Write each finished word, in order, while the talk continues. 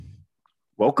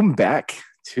Welcome back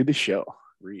to the show.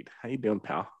 Reed, how you doing,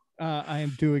 pal? I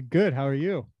am doing good. How are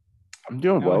you? I'm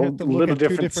doing Now I well. have to A look little at two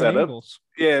different different setup. angles.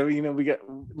 Yeah, we got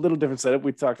a little different setup.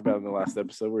 We talked about in the last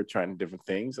episode. We're trying different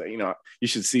things. You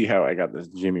should see how I got this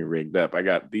Jimmy rigged up. I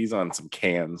got these on some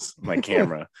cans, my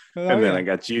camera, and then I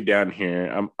got you down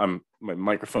here. I'm my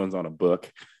microphone's on a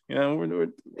book.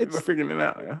 We're figuring it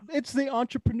out. Yeah? It's the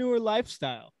entrepreneur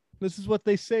lifestyle. This is what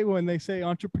they say when they say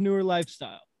entrepreneur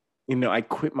lifestyle. I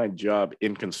quit my job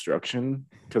in construction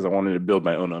because I wanted to build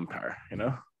my own empire.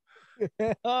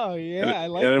 Oh yeah, I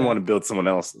like I didn't that. want to build someone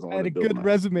else's. I had a good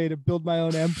resume to build my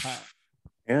own empire.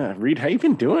 Yeah, Reed, how you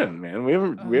been doing, man? We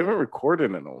haven't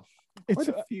recorded in quite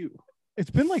a few.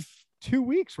 It's been like 2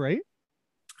 weeks, right?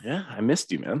 Yeah, I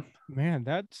missed you, man. Man,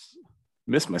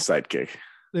 Missed my sidekick.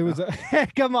 There was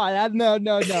come on, no,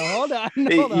 hold on.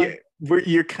 Yeah,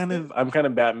 I'm kind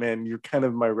of Batman. You're kind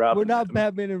of my Robin. We're not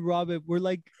Batman and Robin. We're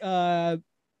like, let's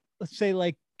say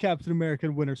like Captain America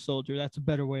and Winter Soldier. That's a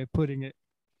better way of putting it.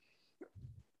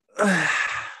 I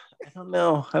don't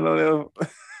know.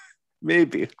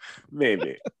 Maybe.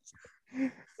 Man,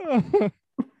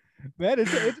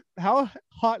 it's how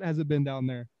hot has it been down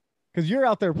there? Because you're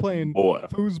out there playing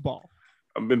foosball.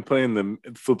 I've been playing the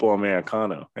football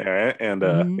Americano, all right? And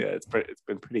it's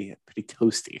been pretty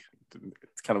toasty.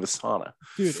 It's kind of a sauna.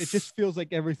 Dude, it just feels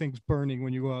like everything's burning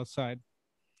when you go outside.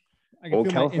 Well,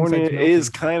 California is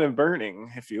kind of burning.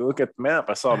 If you look at the map,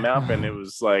 I saw a map and it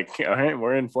was like, all right,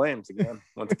 we're in flames again.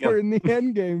 Once again. We're in the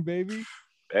end game, baby.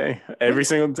 Hey, every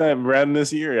single time around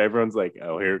this year, everyone's like,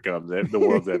 oh, here it comes. The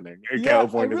world's ending.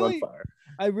 California's on fire.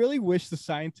 I really wish the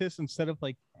scientists, instead of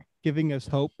like giving us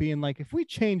hope, being like, if we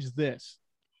change this,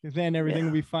 then everything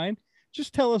will be fine.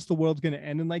 Just tell us the world's going to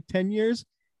end in like 10 years.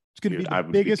 It's going to be the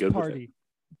biggest party.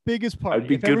 Biggest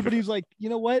party. If everybody's like, you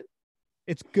know what?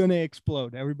 It's going to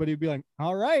explode. Everybody would be like,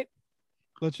 all right,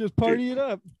 let's just party it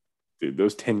up. Dude,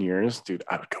 those 10 years, dude,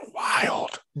 I would go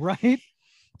wild. Right?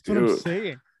 That's what I'm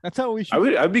saying. That's how we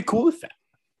should. I'd be cool with that.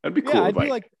 I'd be cool. Yeah, I'd be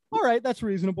like, all right, that's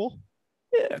reasonable.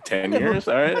 Yeah, 10 years.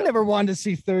 All right. I never wanted to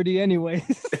see 30 anyway.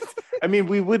 I mean,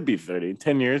 we would be 30.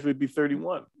 10 years, we'd be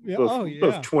 31. Yeah.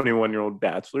 Both 21-year-old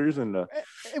bachelors. And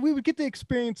we would get to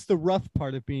experience the rough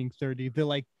part of being 30. The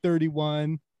like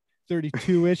 31,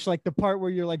 32-ish, like the part where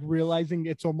you're like realizing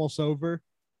it's almost over.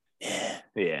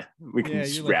 Yeah. We can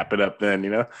just wrap it up then,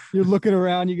 You're looking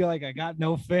around, you go like, I got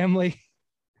no family.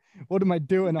 What am I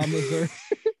doing on this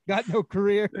earth? Got no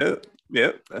career.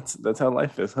 Yeah, that's how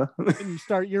life is, huh? And you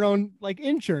start your own like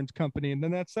insurance company, and then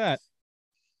that's that.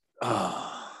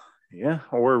 Yeah,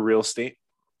 or real estate,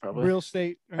 probably. Real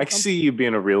estate. I can see you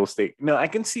being a real estate. No, I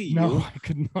can see you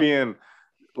being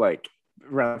like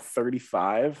around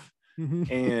 35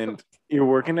 and you're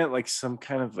working at like some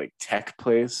kind of like tech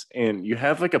place and you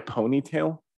have like a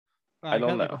ponytail. I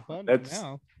don't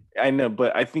know. I know,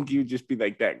 but I think you'd just be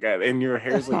like that guy, and your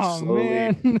hair's like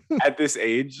slowly at this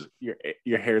age.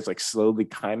 Your hair's like slowly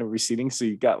kind of receding, so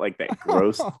you got like that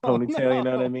gross ponytail. No. You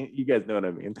know what I mean? You guys know what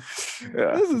I mean?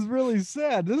 Yeah. This is really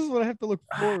sad. This is what I have to look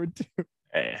forward to.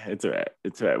 Hey, it's all right.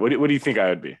 It's all right. What do you think I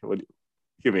would be?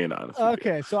 Give me an honest.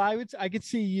 Okay, so I could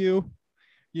see you.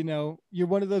 You're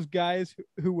one of those guys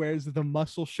who wears the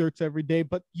muscle shirts every day,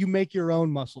 but you make your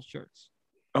own muscle shirts.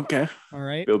 Okay. All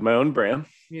right. Build my own brand.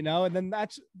 And then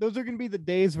those are going to be the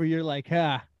days where you're like,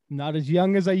 I'm not as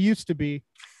young as I used to be.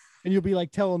 And you'll be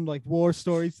like telling like war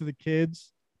stories to the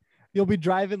kids. You'll be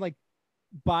driving like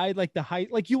by like the high,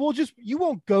 like you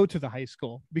won't go to the high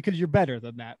school because you're better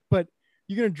than that, but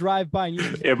you're going to drive by and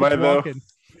you're just Am I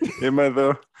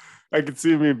though? I could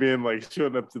see me being like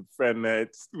showing up to friend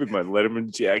nights with my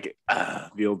Letterman jacket,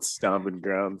 the old stomping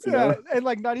grounds. And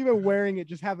like not even wearing it,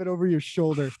 just have it over your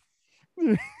shoulder.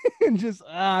 And just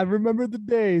remember the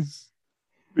days.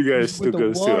 The guy still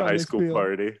goes to a high school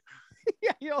party.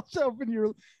 Yeah, you also open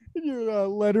your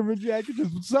Letterman jacket.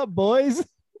 Just, what's up, boys?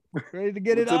 Ready to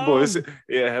get it on, boys?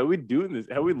 Yeah, how we doing this?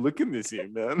 How we looking this year,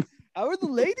 man? How are the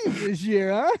ladies this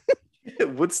year, huh? Yeah,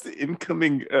 what's the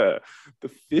incoming the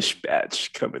fish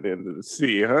batch coming into the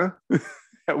sea, huh?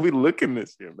 How we looking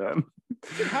this year, man?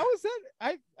 How is that?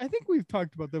 I think we've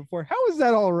talked about that before. How is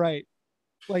that all right?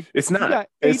 Like it's not. You got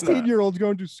 18-year-olds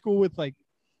going to school with like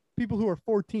people who are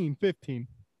 14, 15.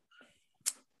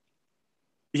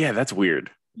 Yeah, that's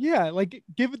weird. Yeah, like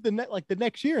give it the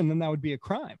next year, and then that would be a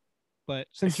crime. But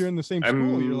since you're in the same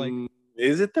school, you're like,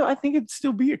 is it though? I think it'd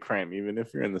still be a crime even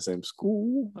if you're in the same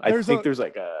school. I think there's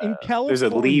like there's a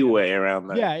leeway around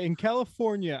that. Yeah, in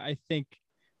California, I think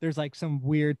there's like some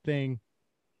weird thing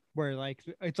where like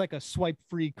it's like a swipe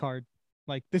free card,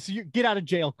 like this is your get out of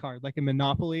jail card, like in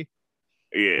Monopoly.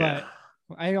 Yeah,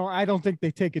 but I don't think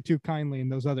they take it too kindly in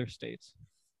those other states.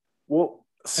 Well,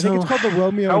 I think it's called the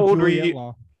Romeo and Juliet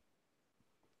law.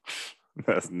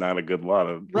 That's not a good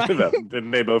law. Right.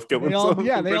 Didn't they both kill themselves?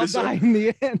 They all die in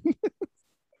the end.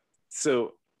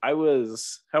 So how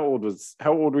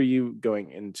old were you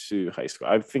going into high school?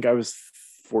 I think I was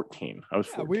 14. I was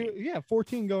 14.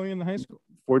 14 going into high school.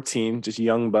 14, just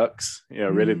young bucks,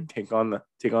 ready to take on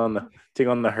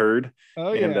the herd.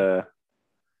 Oh yeah. And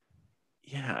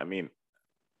yeah, I mean,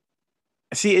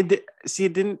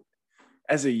 it didn't,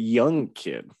 as a young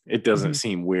kid, it doesn't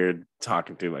seem weird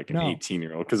talking to like an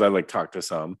 18-year-old, because I like talk to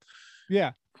some.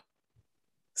 Yeah.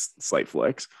 Slight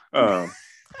flex.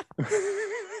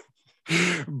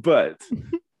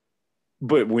 But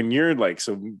when you're like,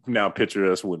 so now picture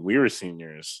us when we were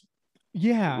seniors.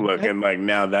 Yeah. Looking like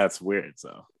now that's weird.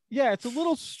 So yeah, it's a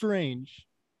little strange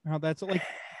how that's like,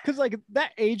 because like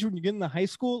that age when you get into high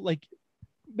school, like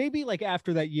maybe like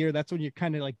after that year, that's when you're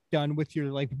kind of like done with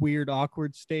your like weird,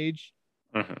 awkward stage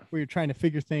where you're trying to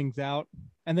figure things out.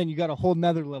 And then you got a whole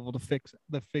nother level to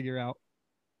figure out.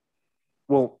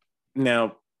 Well,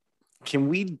 now can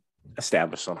we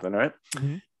establish something, right?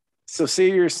 So say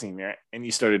you're a senior and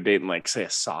you started dating, like, say, a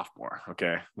sophomore.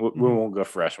 Okay. We won't go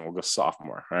freshman. We'll go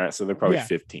sophomore. All right. So they're probably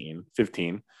 15.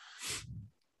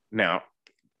 Now,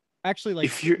 actually, like,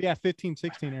 if you're 15,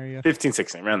 16 area. 15,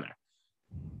 16, around there.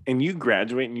 And you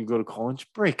graduate and you go to college,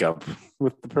 break up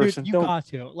with the person. Dude, you got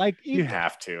to. Like, you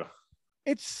have to.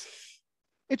 It's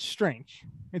strange.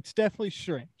 It's definitely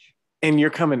strange. And you're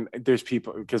coming, there's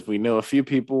people, because we know a few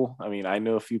people. I mean, I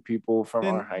know a few people from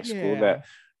our high school that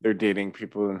they're dating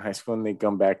people in high school, and they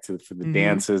come back for the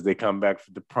dances. They come back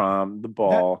for the prom, the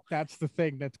ball. That's the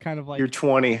thing. That's kind of like, you're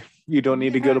 20. You don't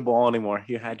need to go to ball anymore.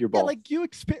 You had your ball. Like you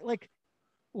expect, like,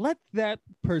 let that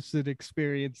person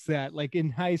experience that, like in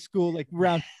high school, like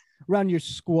around your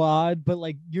squad. But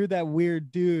like you're that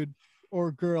weird dude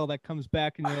or girl that comes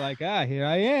back, and you're like, here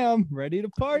I am, ready to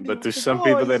party. But there's some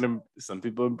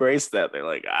people embrace that. They're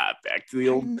like, back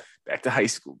to high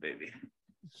school, baby.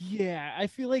 Yeah, I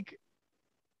feel like.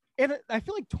 And I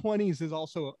feel like 20s is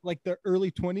also, like, the early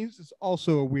 20s is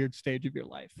also a weird stage of your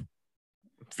life.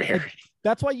 Very. Like,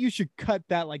 that's why you should cut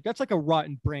that. Like, that's like a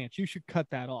rotten branch. You should cut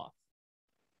that off.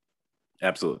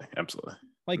 Absolutely.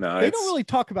 Like, they don't really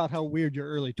talk about how weird your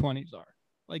early 20s are.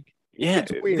 Like, yeah,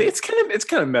 it's weird. It's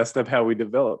kind of messed up how we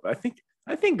develop.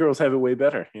 I think girls have it way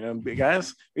better.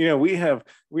 Guys, we have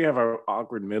our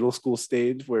awkward middle school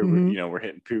stage where we're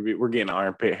hitting puberty, we're getting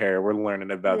armpit hair, we're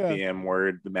learning about the M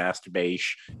word, the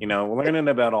masturbation, we're learning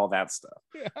about all that stuff.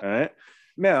 Yeah. All right.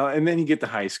 Now, and then you get to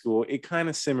high school, it kind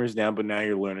of simmers down, but now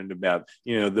you're learning about,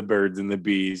 the birds and the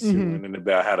bees, you're learning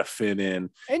about how to fit in.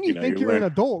 And you think you're an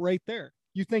adult right there.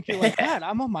 You think you're like, God,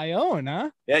 I'm on my own, huh?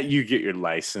 Yeah, you get your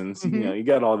license, you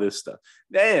got all this stuff.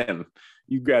 Then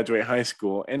you graduate high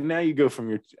school, and now you go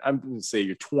from I'm going to say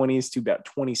your 20s to about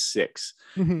 26.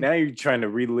 Now you're trying to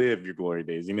relive your glory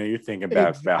days. You're thinking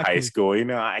about high school.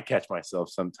 I catch myself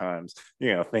sometimes,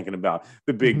 thinking about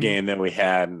the big game that we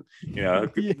had, and,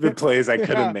 the plays I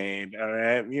could have made. All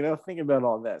right. Thinking about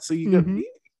all that. So you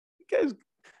guys,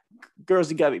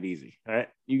 girls, you got it easy. All right.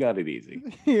 You got it easy.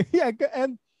 Yeah.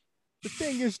 And the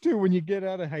thing is, too, when you get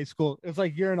out of high school, it's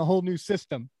like you're in a whole new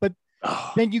system. But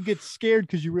then you get scared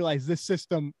because you realize this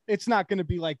system, it's not going to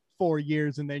be like 4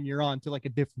 years and then you're on to like a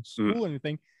different school or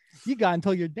anything. You got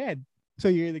until you're dead. So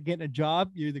you're either getting a job,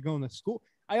 you're either going to school.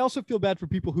 I also feel bad for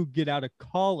people who get out of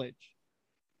college,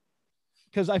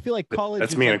 because I feel like college.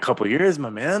 That's me in a couple of years,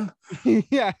 my man.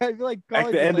 Yeah, I feel like college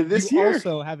at the end of this year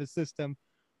also have a system,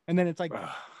 and then it's like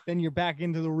then you're back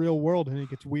into the real world and it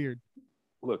gets weird.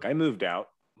 Look, I moved out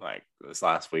like this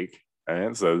last week.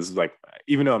 And so this is like,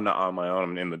 even though I'm not on my own,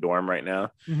 I'm in the dorm right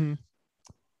now. I'm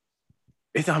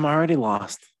already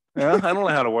lost. I don't know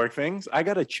how to work things. I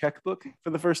got a checkbook for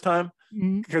the first time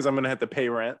because I'm going to have to pay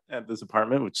rent at this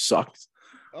apartment, which sucks.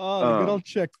 Oh, the good old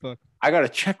checkbook. I got a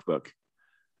checkbook.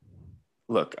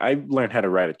 Look, I learned how to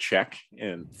write a check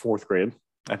in 4th grade,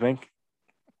 I think.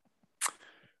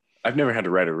 I've never had to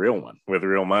write a real one with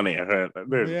real money.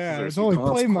 There's only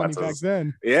play money back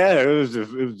then. Yeah, it was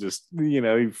just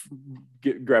you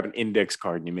grab an index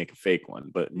card and you make a fake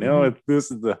one. But no, this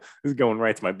is going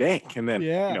right to my bank. And then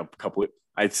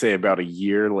I'd say about a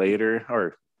year later,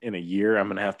 or in a year, I'm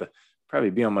gonna have to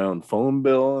probably be on my own phone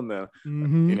bill, and then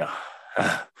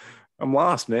I'm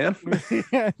lost, man.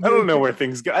 I don't know where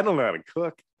things go. I don't know how to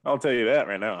cook. I'll tell you that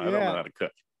right now. I don't know how to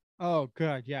cook. Oh,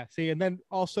 good. Yeah. See, and then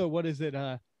also, what is it?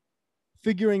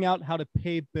 Figuring out how to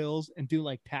pay bills and do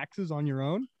like taxes on your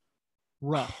own.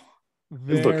 Rough.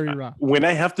 Very rough. When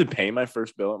I have to pay my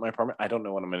first bill at my apartment, I don't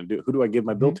know what I'm going to do. Who do I give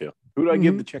my bill to? Who do I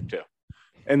give the check to?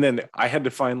 And then I had to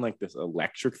find like this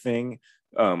electric thing,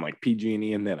 like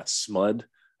PG&E, and then a SMUD.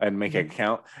 I had to make an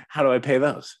account. How do I pay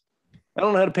those? I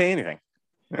don't know how to pay anything.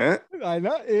 I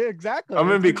know exactly. I'm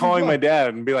gonna be calling my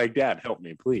dad and be like, Dad, help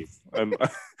me, please. I'm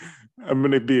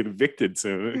gonna be evicted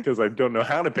soon because I don't know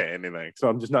how to pay anything. So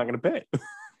I'm just not gonna pay it.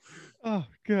 Oh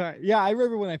god. Yeah, I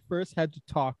remember when I first had to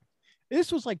talk.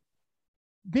 This was like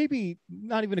maybe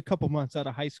not even a couple months out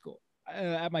of high school.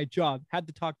 At my job, had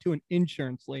to talk to an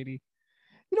insurance lady.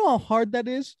 You know how hard that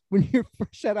is when you're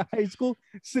fresh out of high school,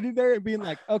 sitting there and being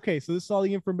like, okay, so this is all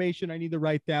the information I need to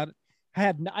write down.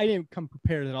 I didn't come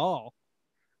prepared at all.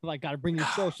 Like, got to bring your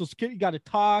social security, you got to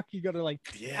talk, you got to like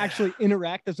actually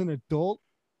interact as an adult.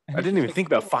 And I didn't even think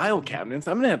about file cabinets.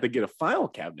 I'm gonna have to get a file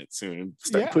cabinet soon and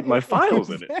start putting my files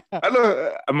in it. I'm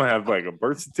gonna have like a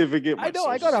birth certificate. I know,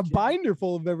 I got a binder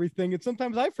full of everything, and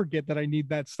sometimes I forget that I need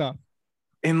that stuff.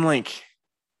 And like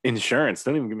insurance,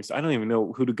 don't even give me. I don't even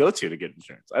know who to go to get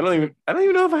insurance. I don't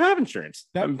even know if I have insurance.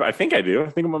 I think I do. I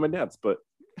think I'm on my dad's, but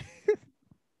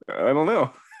I don't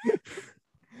know.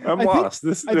 I'm lost.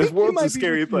 This world's a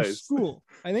scary place. School.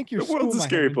 I think your world's a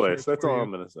scary place. That's all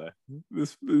I'm gonna say.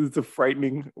 This is a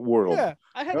frightening world. Yeah,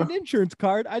 I had an insurance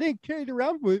card. I didn't carry it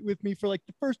around with me for like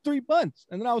the first 3 months,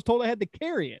 and then I was told I had to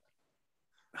carry it.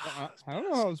 I don't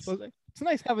know how I was supposed to. It's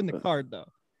nice having the card though,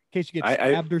 in case you get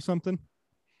stabbed or something.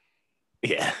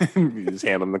 Yeah, you just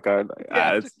hand them the card.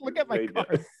 Just look at my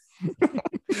card.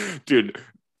 Dude,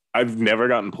 I've never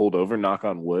gotten pulled over. Knock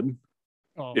on wood.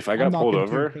 If I got pulled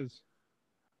over,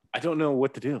 I don't know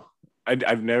what to do.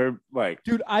 I've never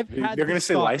dude. They're gonna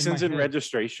say license and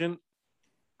registration.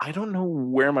 I don't know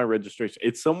where my registration.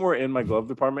 It's somewhere in my glove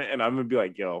department, and I'm gonna be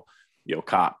like, yo,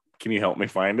 cop, can you help me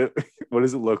find it? What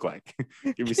does it look like?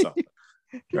 Give me something.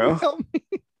 Can you help me?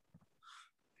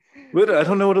 I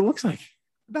don't know what it looks like.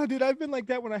 No, dude, I've been like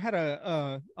that when I had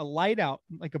a light out,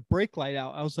 like a brake light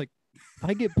out. I was like, if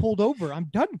I get pulled over, I'm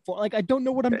done for. Like, I don't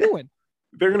know what I'm doing.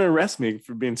 They're gonna arrest me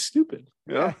for being stupid.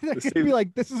 Yeah, they're gonna be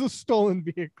like, this is a stolen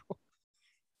vehicle.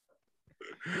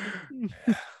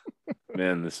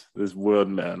 Man, this world,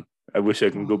 man. I wish I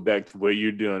can go back to what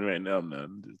you're doing right now,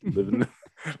 man. Just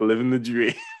living the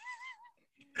dream.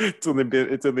 It's only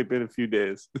been a few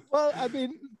days. Well, I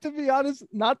mean, to be honest,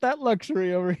 not that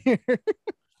luxury over here.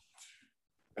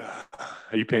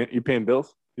 Are you paying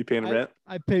bills? You paying rent?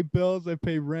 I pay bills. I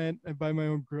pay rent. I buy my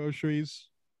own groceries.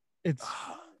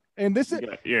 And this is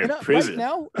you're in prison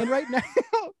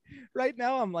right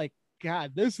now I'm like,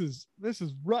 God, this is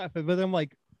rough. But I'm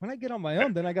like, when I get on my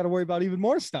own, then I got to worry about even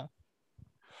more stuff.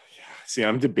 See,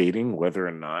 I'm debating whether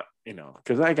or not,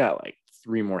 because I got like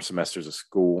 3 more semesters of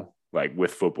school, like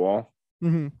with football,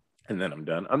 and then I'm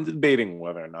done. I'm debating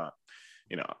whether or not,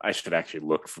 I should actually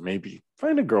look for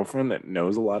find a girlfriend that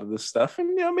knows a lot of this stuff,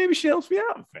 and maybe she helps me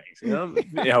out with things.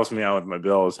 It helps me out with my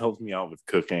bills, helps me out with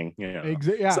cooking.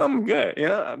 Something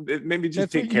good. Maybe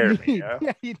just take care of me.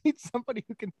 Yeah, you need somebody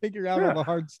who can figure out all the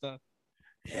hard stuff.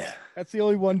 Yeah, that's the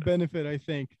only one benefit, I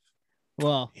think.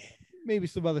 Well, maybe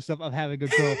some other stuff of having a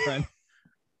good girlfriend.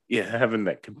 Having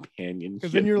that companionship.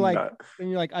 Because then you're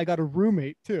like, I got a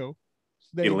roommate too.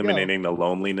 So eliminating the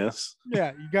loneliness.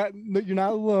 Yeah, you're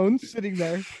not alone sitting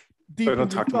there. So I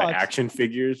don't talk to my action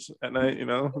figures at night.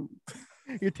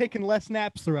 You're taking less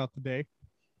naps throughout the day.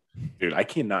 Dude, I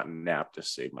cannot nap to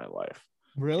save my life.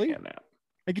 Really? I can't nap.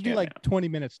 I could do like 20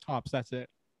 minutes tops. That's it.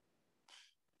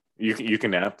 You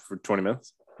can nap for 20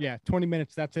 minutes? Yeah, 20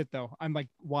 minutes. That's it, though. I'm like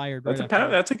wired. That's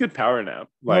a good power nap.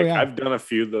 I've done a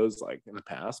few of those like in the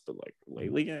past, but like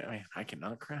lately, I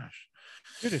cannot crash.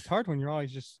 Dude, it's hard when you're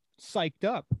always just psyched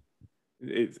up.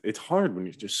 It's hard when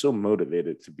you're just so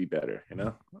motivated to be better,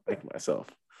 like myself.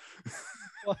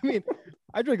 Well, I mean,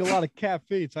 I drink a lot of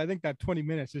caffeine, so I think that 20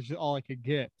 minutes is just all I could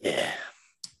get.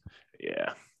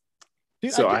 Yeah.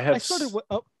 Dude, so I started.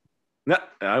 No,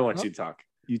 I want you to talk.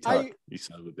 You talk, you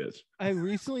son of a bitch. I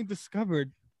recently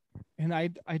discovered, and I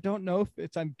don't know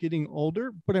if I'm getting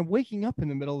older, but I'm waking up in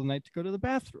the middle of the night to go to the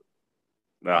bathroom.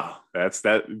 Oh, that's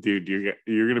that, dude.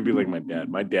 You're gonna be like my dad.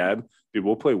 My dad, dude,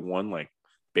 we'll play one like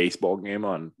baseball game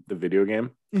on the video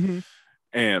game,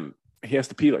 and he has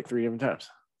to pee like 3 different times.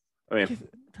 I mean,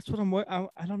 that's what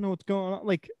I don't know what's going on.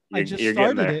 Like, I just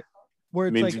started it where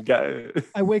it's like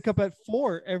I wake up at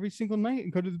 4 every single night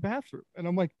and go to the bathroom, and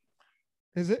I'm like,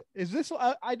 is this?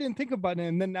 I didn't think about it,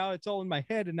 and then now it's all in my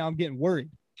head, and now I'm getting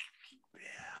worried.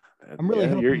 Yeah, I'm really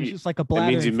hoping it's just like a bladder.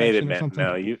 That means you made it, man.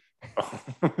 No, you.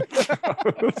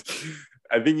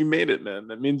 I think you made it, man.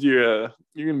 That means you're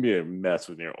gonna be a mess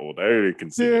when you're old. I already can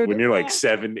see it. When you're like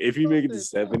 70. If you make it to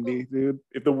 70, dude.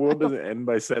 If the world doesn't end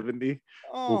by 70,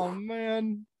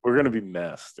 man, we're gonna be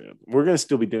messed, dude. We're gonna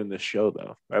still be doing this show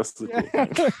though. That's the cool thing.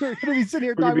 We're gonna be sitting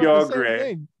here talking about the same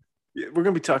thing. We're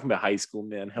gonna be talking about high school,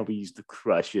 man. How we used to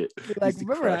crush it. Like,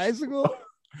 remember high school?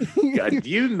 God, do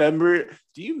you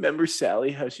remember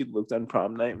Sally? How she looked on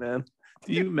prom night, man?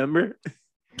 Do you remember?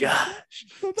 Gosh,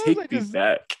 take me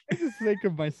back. I just think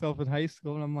of myself in high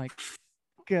school, and I'm like,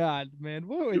 God, man,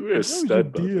 what you were a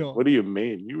stud muffin. Deal? What do you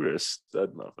mean? You were a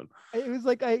stud muffin. It was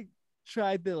like I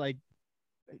tried to like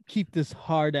keep this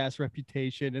hard ass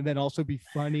reputation, and then also be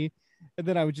funny, and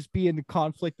then I would just be in the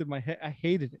conflict in my head. I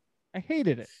hated it.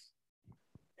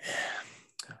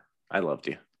 I loved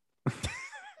you.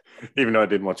 Even though I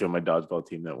didn't want you on my dodgeball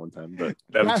team that one time, but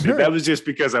that was just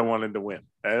because I wanted to win.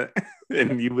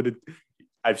 And you would have.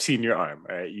 I've seen your arm.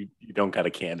 All right, you don't got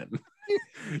a cannon.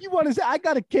 You want to say I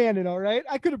got a cannon? All right,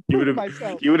 I could have proved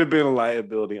myself. You would have been a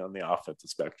liability on the offensive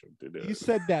spectrum to do it. You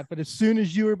said that, but as soon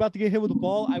as you were about to get hit with the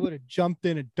ball, I would have jumped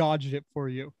in and dodged it for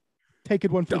you. Take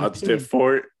it one for dodged the team. It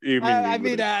for it. You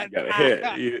mean that got a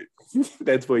hit.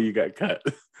 That's why you got cut.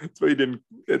 That's why you didn't.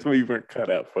 That's why you weren't cut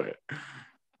out for it.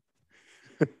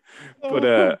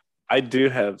 But I do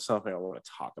have something I want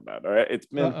to talk about. All right, it's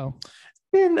been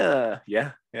whenever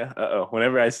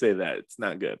I say that, it's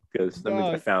not good because that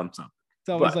means I found something. It's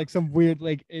always like some weird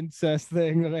like incest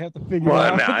thing that I have to figure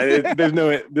out.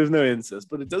 There's no incest,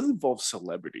 but it does involve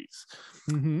celebrities.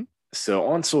 Mm-hmm. So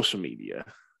on social media,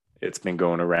 it's been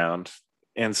going around,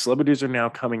 and celebrities are now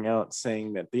coming out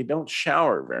saying that they don't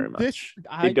shower very much.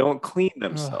 They don't clean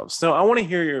themselves. So I want to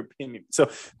hear your opinion. So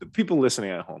the people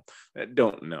listening at home that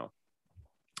don't know,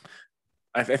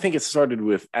 I think it started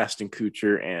with Ashton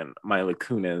Kutcher and Mila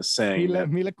Kunis saying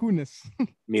Mila Kunis,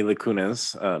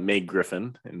 May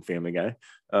Griffin in Family Guy,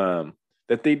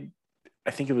 that they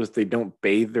don't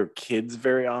bathe their kids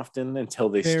very often until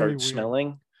they start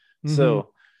smelling. Mm-hmm.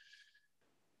 So,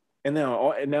 and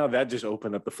now that just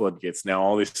opened up the floodgates. Now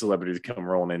all these celebrities come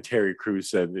rolling in. Terry Crews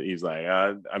said that he's like,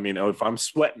 if I'm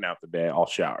sweating out the day, I'll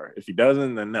shower. If he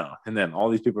doesn't, then no. And then all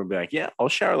these people will be like, yeah, I'll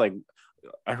shower like.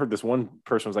 I heard this one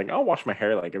person was like, I'll wash my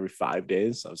hair like every 5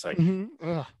 days. I was like,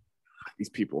 these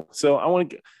people. So I want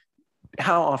to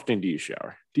how often do you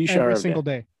shower? Do you shower every single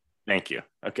day? Thank you.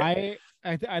 Okay.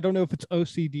 I don't know if it's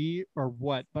OCD or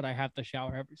what, but I have to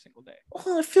shower every single day.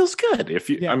 Well, it feels good.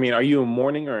 Are you a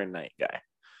morning or a night guy?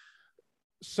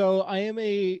 So I am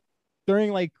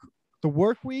during like the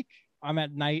work week, I'm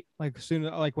at night, like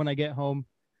when I get home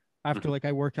after like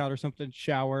I work out or something,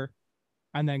 shower.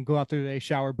 And then go out through the day,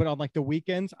 shower. But on like the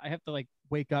weekends, I have to like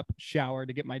wake up, shower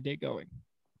to get my day going.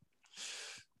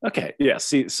 Okay. Yeah.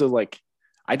 See, so like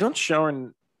I don't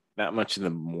shower that much in the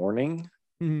morning.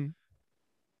 Mm-hmm.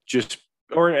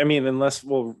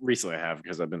 Recently I have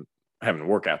because I've been having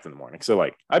workouts in the morning. So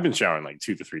like I've been showering like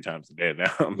 2 to 3 times a day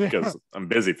now because I'm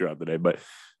busy throughout the day. But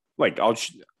like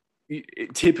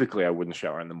typically I wouldn't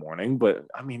shower in the morning, but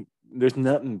I mean, there's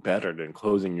nothing better than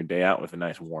closing your day out with a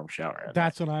nice warm shower.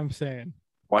 That's what I'm saying.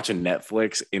 Watching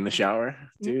Netflix in the shower,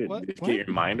 dude. Get your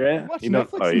mind right. Watch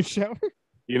Netflix in the shower.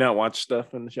 You not watch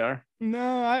stuff in the shower?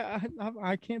 No,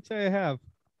 I can't say I have.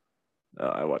 No,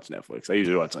 I watch Netflix. I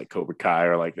usually watch like Cobra Kai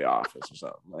or like The Office or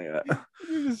something like that.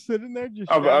 You're just sitting there,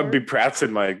 I'll be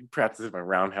practicing my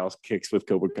roundhouse kicks with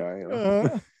Cobra Kai. You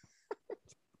know?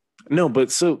 No,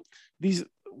 but so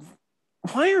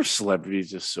why are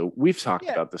celebrities just so? We've talked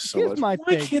about this so much. Why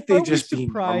can't they just be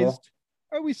normal?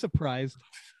 Are we surprised?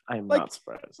 I'm not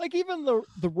surprised. Like even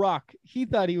the Rock, he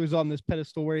thought he was on this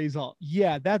pedestal where he's all,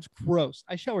 yeah, that's gross.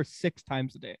 I shower 6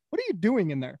 times a day. What are you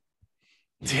doing in there?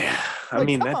 Yeah, I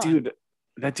mean that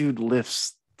dude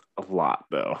lifts a lot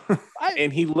though,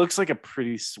 and he looks like a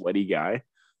pretty sweaty guy.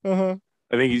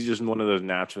 I think he's just one of those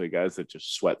naturally guys that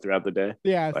just sweat throughout the day.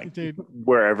 Yeah, like, dude.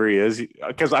 Wherever he is,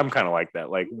 because I'm kind of like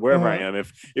that. Like wherever I am,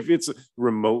 if it's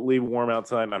remotely warm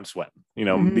outside, I'm sweating. You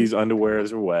know, these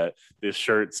underwears are wet. This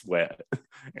shirt's wet.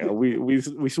 You know,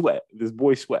 we sweat. This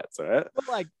boy sweats. All right. But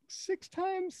like 6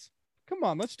 times. Come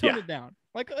on, let's tone it down.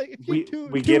 Like if you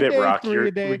we get it, Rock.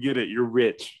 We get it. You're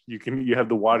rich. You have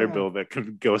the water bill that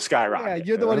could go skyrocket. Yeah,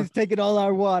 you're the one who's taking all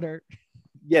our water.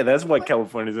 Yeah, that's why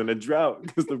California's in a drought,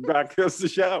 because the Rock has to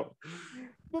shower.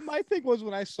 But my thing was,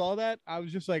 when I saw that, I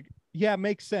was just like, yeah, it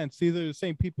makes sense. These are the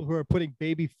same people who are putting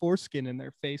baby foreskin in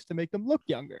their face to make them look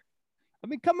younger. I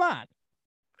mean, come on.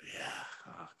 Yeah.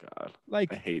 Oh, God.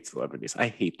 Like, I hate celebrities. I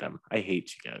hate them. I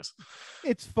hate you guys.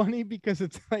 It's funny because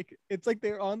it's like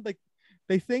they're on, like,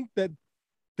 they think that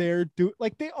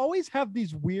they always have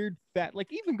these weird fat,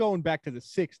 like even going back to the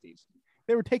 60s,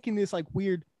 they were taking this like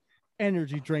weird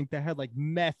energy drink that had like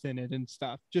meth in it and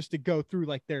stuff just to go through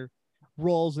like their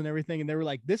roles and everything, and they were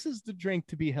like, this is the drink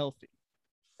to be healthy.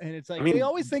 And it's like, they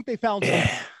always think they found something.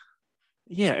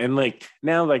 Yeah, and like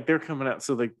now, like they're coming out.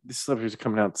 So like the celebrities are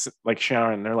coming out like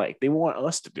showering. They're like, they want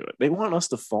us to do it. They want us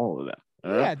to follow them.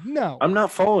 Yeah, no, I'm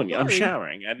not following you. I'm sorry.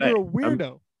 showering at You're night. a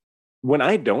weirdo. When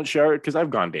I don't shower, because I've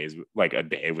gone days like a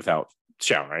day without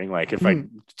showering. Like if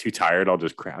I'm too tired, I'll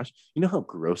just crash. You know how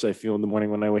gross I feel in the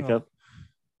morning when I wake up?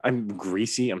 I'm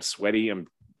greasy. I'm sweaty. I'm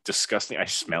disgusting. I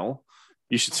smell.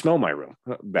 You should smell my room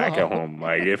back at home.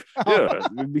 Like if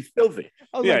it'd be filthy.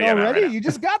 I was like, already? You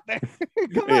just got there.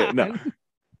 Come on.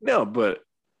 No, but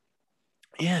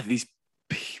yeah, these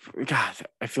people. God,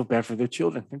 I feel bad for their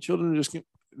children. Their children are just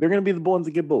they're gonna be the ones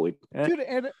that get bullied. Dude,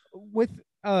 and with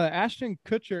Ashton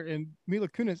Kutcher and Mila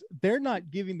Kunis, they're not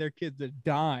giving their kids a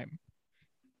dime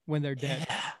when they're dead.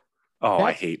 Yeah. Oh,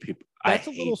 I hate people. That's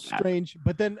a little strange.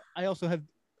 But then I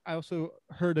also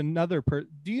heard another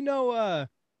Do you know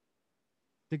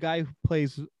the guy who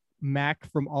plays Mac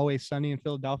from Always Sunny in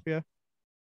Philadelphia?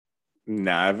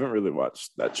 Nah, I haven't really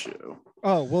watched that show.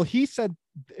 Oh, well, he said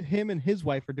him and his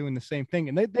wife are doing the same thing,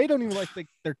 and they don't even like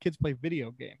their kids play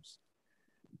video games.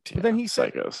 Yeah, but then he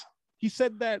said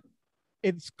that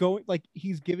it's going like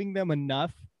he's giving them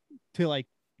enough to like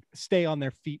stay on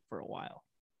their feet for a while.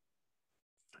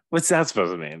 What's that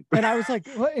supposed to mean? And I was like,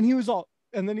 what? And he was all,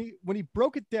 and then when he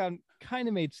broke it down, kind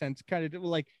of made sense. Kind of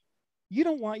like, you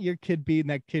don't want your kid being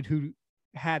that kid who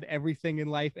had everything in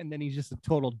life, and then he's just a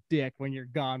total dick when you're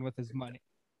gone with his money.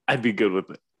 I'd be good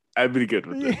with it.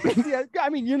 Yeah, I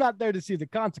mean, you're not there to see the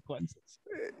consequences.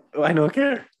 I don't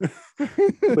care.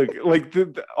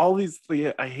 All these,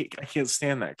 I can't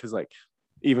stand that because like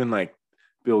even like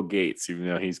Bill Gates, even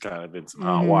though he's kind of in some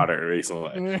hot water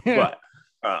recently, but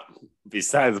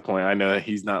besides the point, I know that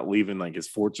he's not leaving like his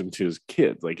fortune to his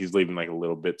kids. Like he's leaving like a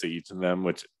little bit to each of them,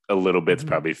 which a little bit's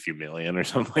probably a few million or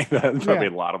something like that. It's probably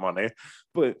a lot of money,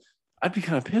 but I'd be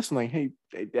kind of pissed. I'm like, hey,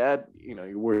 dad,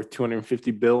 you're worth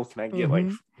 250 bill. Can I get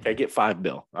can I get $5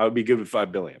 billion? I would be good with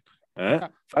 $5 billion.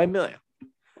 $5 million.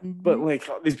 But like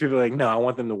these people are like, no, I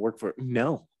want them to work for it.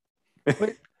 No.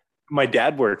 My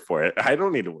dad worked for it. I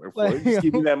don't need to work for it. Just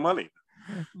give me that money.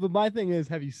 But my thing is,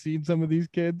 have you seen some of these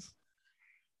kids?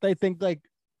 They think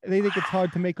it's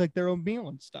hard to make like their own meal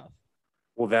and stuff.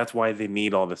 Well, that's why they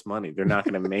need all this money. They're not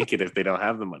going to make it if they don't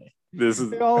have the money.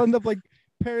 They all end up like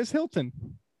Paris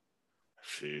Hilton.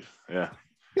 Jeez, yeah.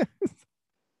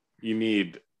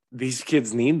 These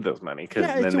kids need those money because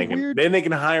then they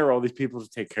can hire all these people to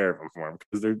take care of them for them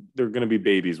because they're going to be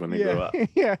babies when they grow up.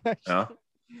 Yeah. Yeah.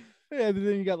 But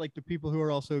then you got like the people who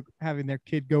are also having their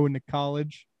kid go into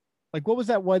college. Like, what was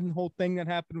that one whole thing that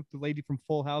happened with the lady from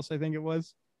Full House? I think it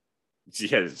was.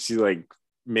 Yeah, she like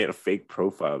made a fake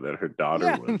profile that her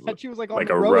daughter was. She was like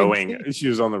a rowing. She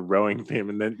was on the rowing team,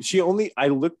 and then I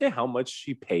looked at how much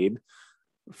she paid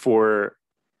for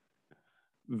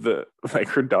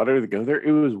her daughter to go there.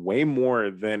 It was way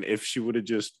more than if she would have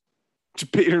just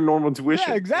paid her normal tuition.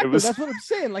 Yeah, exactly. That's what I'm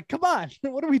saying. Like, come on,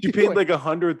 what are we doing? She paid like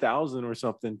 $100,000 or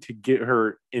something to get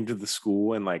her into the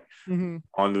school and like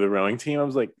onto the rowing team. I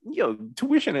was like, yo,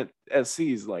 tuition at SC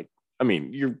is like, I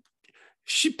mean,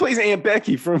 she plays Aunt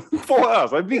Becky from Full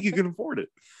House. I think you can afford it.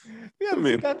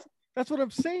 Yeah, that's what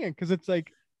I'm saying. Because it's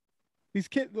like these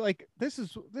kids, like this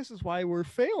is why we're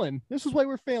failing. This is why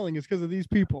we're failing is because of these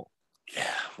people.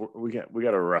 Yeah, we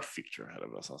got a rough future ahead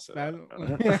of us. I'll say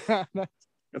that.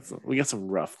 We got some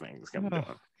rough things coming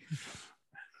down.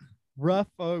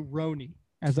 Rough-a-roni,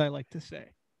 as I like to say.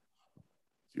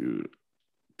 Dude,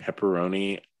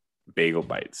 pepperoni bagel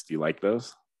bites. Do you like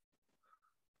those?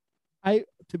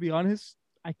 To be honest,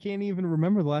 I can't even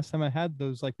remember the last time I had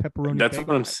those like pepperoni. That's what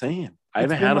I'm saying. I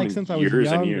haven't had them since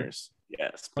years and years.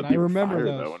 Yes, but I remember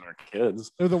those though, when we were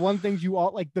kids. They're the one things you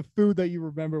all like, the food that you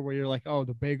remember where you're like, oh,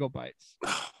 the bagel bites.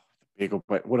 The bagel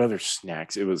bite. What other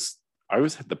snacks? I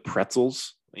always had the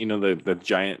pretzels. The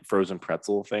giant frozen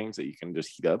pretzel things that you can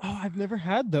just heat up. Oh, I've never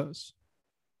had those.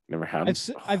 Never had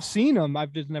them? I've seen them.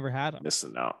 I've just never had them.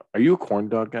 Missing out. Are you a corn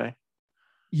dog guy?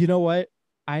 You know what?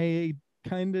 I'm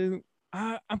kind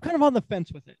of on the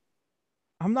fence with it.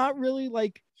 I'm not really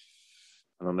like.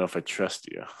 I don't know if I trust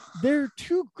you.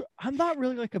 I'm not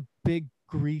really like a big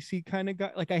greasy kind of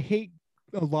guy. Like I hate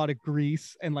a lot of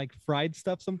grease and like fried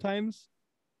stuff sometimes.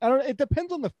 I don't. It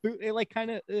depends on the food. It like kind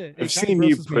of. I've seen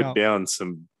you put down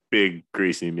some big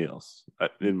greasy meals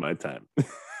in my time.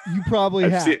 You probably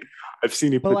have. I've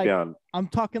seen you put down. I'm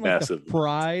talking like the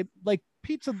fried, like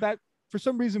pizza. That for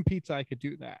some reason pizza I could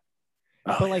do that,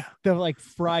 but like the like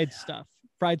fried stuff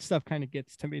kind of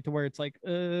gets to me to where it's like,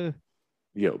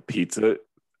 pizza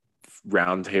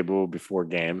round table before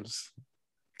games,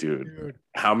 dude.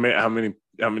 How many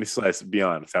slices? Be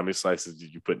honest. How many slices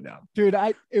did you put down? Dude,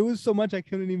 it was so much I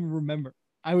couldn't even remember.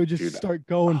 I would just start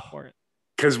going for it.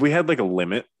 because we had like a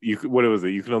limit. What was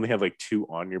it? You could only have like 2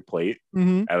 on your plate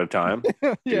at a time.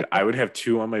 Dude, I would have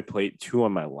 2 on my plate, 2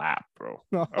 on my lap, bro.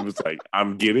 I was like,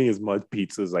 I'm getting as much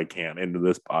pizza as I can into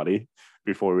this body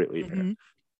before we leave here.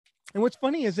 And what's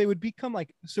funny is they would become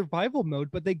like survival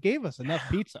mode, but they gave us enough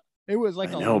pizza. It was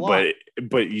like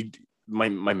my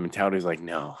mentality is like,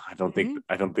 no, I don't think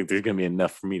there's gonna be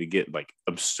enough for me to get like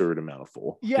absurd amount of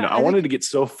full. Yeah, I wanted to get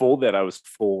so full that I was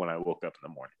full when I woke up in the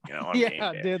morning.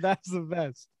 Yeah, dude, that's the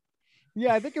best.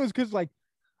 Yeah, I think it was because like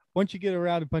once you get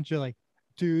around a bunch of like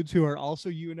dudes who are also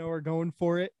are going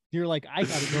for it, you're like, I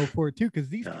gotta go for it too because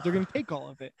these kids are gonna take all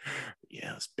of it.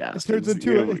 Yes, bastards. It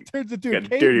turns into a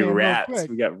dirty rats.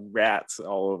 We got rats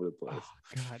all over the place.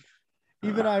 Oh, God.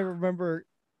 Even I remember,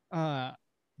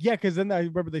 because then I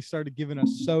remember they started giving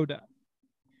us soda,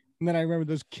 and then I remember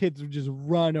those kids would just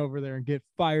run over there and get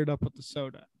fired up with the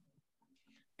soda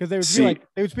because they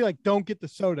would be like, don't get the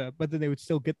soda, but then they would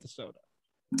still get the soda.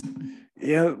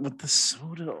 Yeah, with the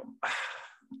soda.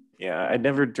 Yeah, I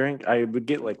never drank. I would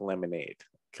get like lemonade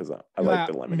because I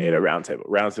like the lemonade at Round Table.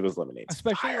 Round Table's lemonade,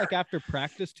 especially like after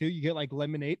practice too. You get like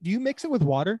lemonade. Do you mix it with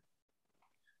water?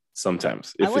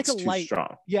 Sometimes if it's too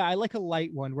strong. Yeah, I like a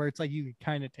light one where it's like you can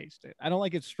kind of taste it. I don't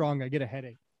like it strong. I get a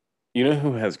headache. You know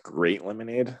who has great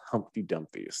lemonade? Humpty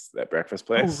Dumpty's, that breakfast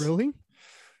place. Oh, really?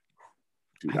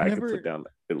 Dude, I could put down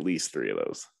at least 3 of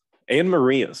those. And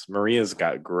Maria's. Maria's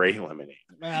got great lemonade.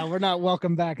 Well, we're not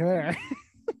welcome back there.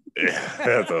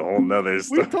 That's a whole nother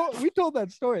story. We told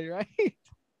that story, right?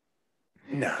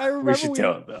 No, we should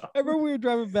tell it though. I remember we were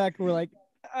driving back and we're like,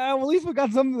 well, at least we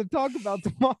got something to talk about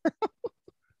tomorrow.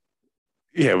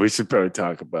 Yeah, we should probably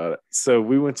talk about it. So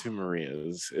we went to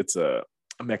Maria's. It's a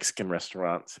Mexican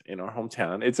restaurant in our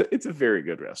hometown. It's a very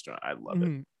good restaurant. I love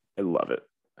it. I love it.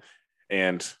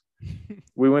 And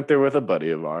we went there with a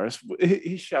buddy of ours.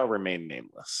 He shall remain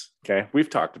nameless. Okay, we've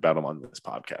talked about him on this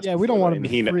podcast. Yeah, we don't want him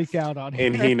to freak out on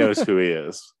him. And he knows who he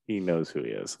is. He knows who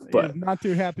he is. But he's not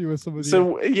too happy with some of the.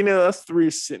 So us 3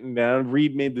 sitting down.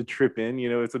 Reed made the trip in.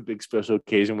 It's a big special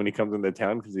occasion when he comes into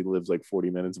town because he lives like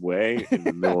 40 minutes away in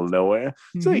the middle of nowhere.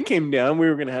 So he came down. We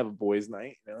were gonna have a boys'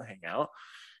 night, hang out.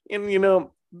 And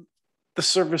the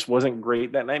service wasn't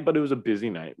great that night, but it was a busy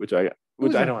night, which I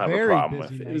don't have a problem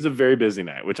with. It was a very busy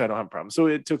night, which I don't have a problem. So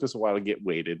it took us a while to get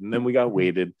weighted, and then we got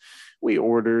weighted. We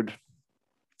ordered,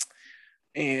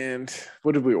 and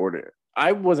what did we order?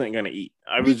 I wasn't gonna eat.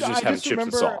 I was just having chips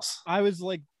and sauce. I was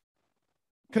like,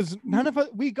 because none of us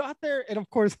we got there, and of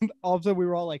course, all of a sudden we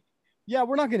were all like, "Yeah,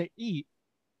 we're not gonna eat."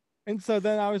 And so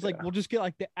then I was like, "We'll just get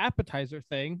like the appetizer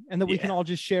thing, and then we can all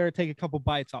just share, take a couple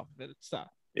bites off of it and stuff."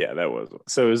 Yeah, that was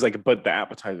so. It was like, but the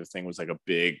appetizer thing was like a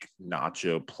big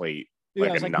nacho plate. Yeah,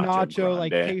 it was like nacho,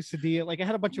 like quesadilla, like it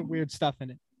had a bunch of weird stuff in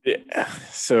it. Yeah.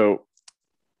 So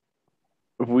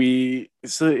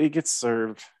it gets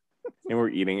served and we're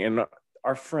eating, and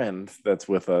our friend that's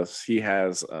with us, he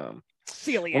has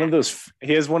celiac.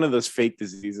 He has one of those fake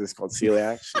diseases called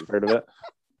celiac. You've heard of it?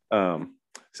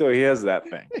 So he has that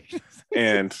thing,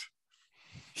 and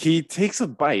he takes a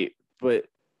bite, but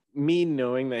me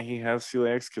knowing that he has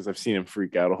celiac, because I've seen him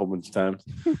freak out a whole bunch of times,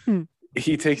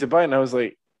 he takes a bite, and I was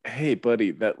like, "Hey,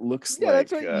 buddy, that looks like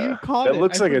that's right. You caught it. That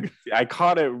looks I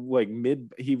caught it like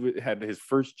mid. He had his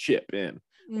first chip in,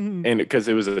 and because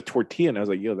it was a tortilla, and I was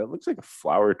like, "Yo, that looks like a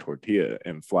flour tortilla,"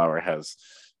 and flour has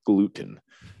gluten.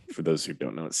 For those who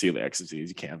don't know what celiac disease,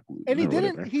 you can't have gluten.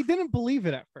 And he didn't believe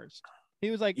it at first.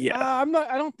 He was like, I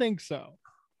don't think so."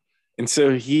 And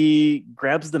so he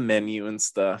grabs the menu and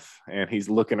stuff, and he's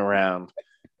looking around,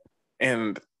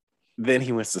 and then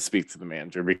he wants to speak to the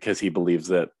manager because he believes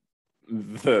that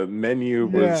the menu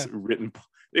was written.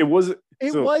 It was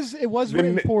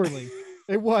written poorly.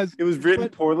 It was written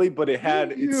poorly, but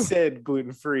it said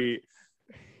gluten free.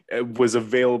 It was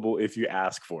available if you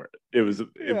ask for it.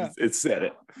 It said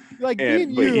it. Like me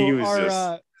and you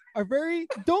are very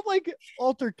don't like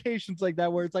altercations like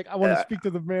that where it's like I want to speak to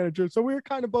the manager. So we were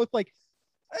kind of both like,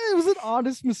 it was an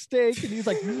honest mistake, and he's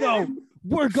like, "No,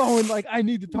 we're going. Like, I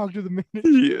need to talk to the manager."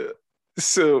 Yeah.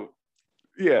 So,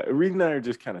 Reed and I are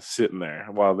just kind of sitting there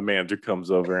while the manager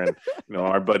comes over, and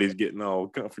our buddy's getting all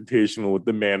confrontational with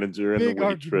the manager and the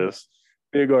waitress.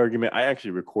 Big argument. I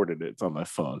actually recorded it. It's on my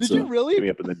phone. Did you really? Hit me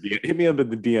up in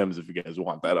the DMs if you guys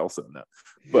want that. I'll send that.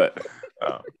 But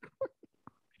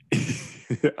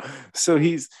so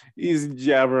he's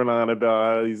jabbering on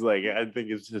about. He's like, I think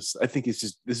it's just.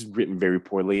 This is written very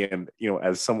poorly. And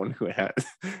as someone who has,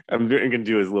 I'm going to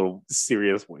do his little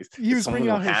serious voice. He was bringing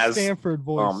out his Stanford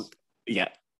voice. Yeah.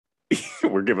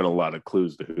 We're giving a lot of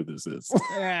clues to who this is.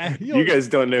 You guys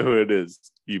don't know who it is.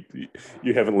 You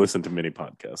haven't listened to many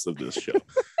podcasts of this show.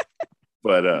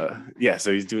 But yeah,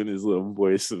 so he's doing his little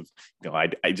voice of,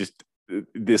 I just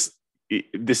this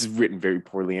is written very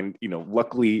poorly, and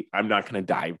luckily I'm not going to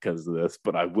die because of this,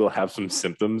 but I will have some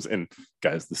symptoms. And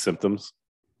guys, the symptoms: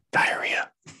 diarrhea.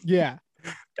 Yeah,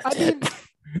 I mean,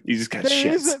 you just got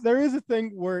shits. There is a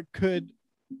thing where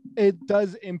it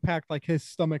does impact like his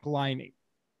stomach lining.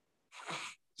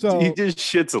 So he just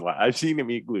shits a lot. I've seen him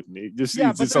eat gluten. He just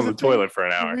he's just on the toilet for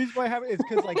an hour. The reason why I have it is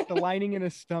because like the lining in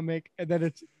his stomach, and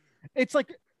then it's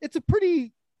like it's a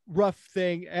pretty rough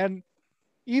thing. And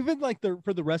even like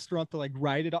for the restaurant to like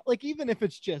write it off, like even if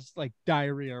it's just like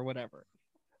diarrhea or whatever,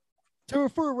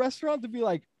 for a restaurant to be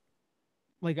like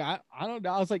I don't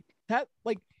know, I was like that,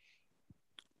 like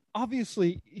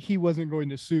obviously he wasn't going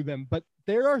to sue them, but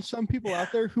there are some people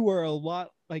out there who are a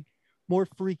lot like more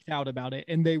freaked out about it,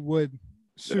 and they would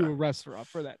sue a restaurant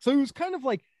for that. So it was kind of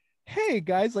like, hey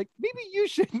guys, like maybe you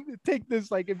should take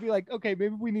this like and be like, okay,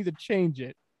 maybe we need to change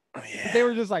it. Yeah. But they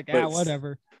were just like,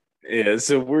 whatever. Yeah,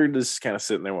 so we're just kind of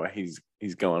sitting there while he's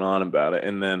going on about it,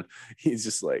 and then he's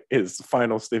just like, his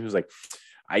final statement is like,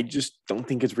 I just don't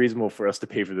think it's reasonable for us to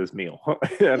pay for this meal.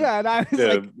 And I was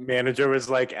the manager was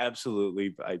like,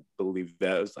 absolutely, I believe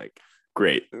that. I was like,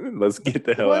 great, let's get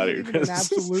the hell out of here.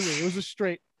 Absolutely, it was a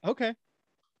straight okay.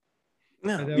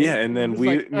 No, yeah, and then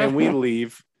we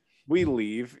leave. We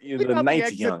leave. The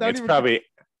night's young. It's probably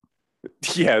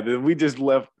we just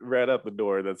left right out the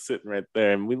door. That's sitting right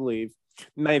there, and we leave.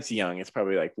 Night's young. It's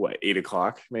probably like what, 8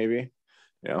 o'clock, maybe.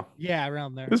 Yeah,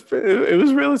 around there. It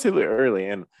was relatively early,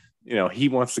 and he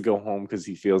wants to go home because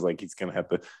he feels like he's gonna have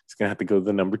to go to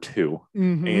the number 2,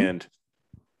 and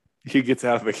he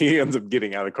ends up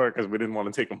getting out of the car because we didn't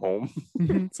want to take him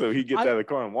home. So he gets out of the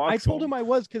car and walks. I told him I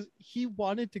was, because he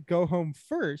wanted to go home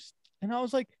first, and I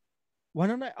was like, why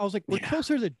don't I was like, we're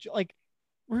closer to like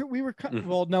we were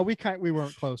well, no, we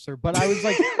weren't closer, but I was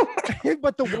like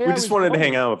but the way we just wanted to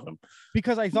hang out with him,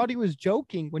 because I thought he was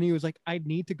joking when he was like, I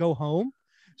need to go home.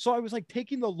 So I was like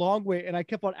taking the long way, and I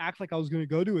kept on acting like I was going to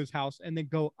go to his house and then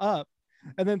go up.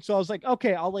 And then so I was like,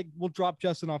 okay, we'll drop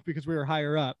Justin off because we were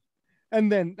higher up.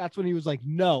 And then that's when he was like,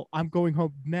 no, I'm going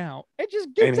home now. And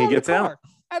just gets out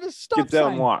at a stop sign. Gets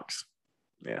out and walks.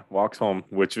 Yeah, walks home,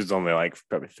 which was only like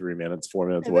probably 4 minutes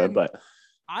away. But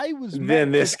I was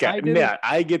then this guy, Matt,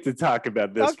 I get to talk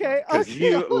about this because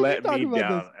you let me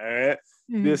down. All right,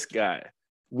 this guy,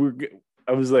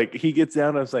 I was like, he gets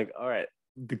down. I was like, all right,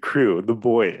 the crew, the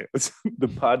boys, the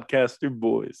podcaster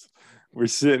boys, we're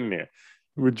sitting there.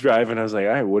 We're driving. I was like,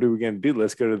 all right, what are we going to do?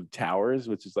 Let's go to the Towers,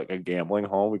 which is like a gambling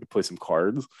hall. We could play some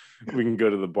cards. We can go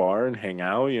to the bar and hang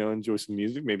out, enjoy some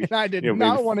music. Maybe. And I did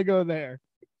not want to go there.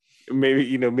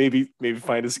 Maybe, maybe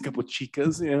find us a couple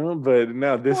chicas, but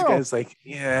no, this guy's like,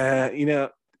 yeah,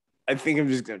 I think I'm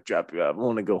just going to drop you out. I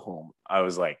want to go home. I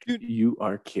was like, dude, you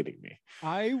are kidding me.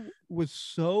 I was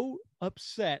so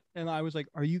upset. And I was like,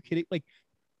 are you kidding? Like,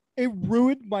 it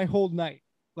ruined my whole night.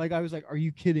 Like, I was like, are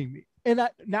you kidding me? And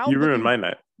now you ruined my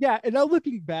night. Yeah, and now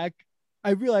looking back,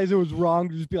 I realized it was wrong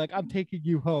to just be like, I'm taking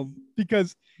you home,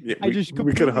 because we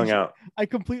could have hung out. I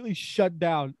completely shut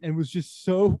down and was just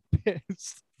so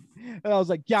pissed. And I was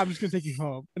like, yeah, I'm just gonna take you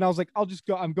home. And I was like, I'll just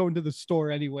go. I'm going to the store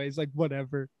anyways, like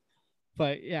whatever.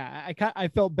 But yeah, I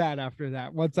felt bad after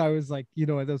that. Once I was like,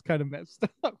 that was kind of messed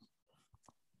up.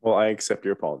 Well, I accept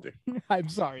your apology. I'm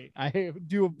sorry. I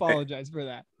do apologize for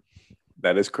that.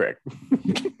 That is correct.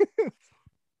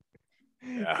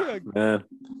 Yeah, man.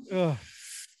 Ugh.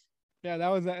 Yeah, that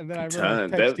was that. And then I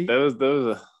remember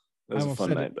that was a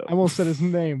fun night, though. I won't say his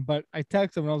name, but I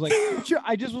texted him and I was like,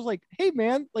 I just was like, hey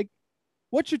man, like,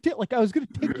 what's your like, I was gonna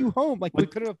take you home. Like, we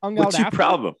could have hung out. What's your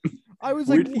problem? I was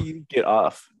Where like, did you get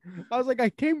off? I was like,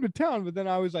 I came to town, but then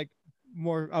I was like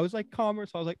calmer.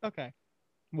 So I was like, okay,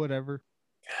 whatever.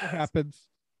 It happens.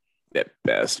 That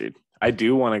bastard. I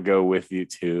do want to go with you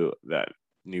to that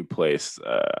new place.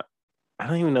 I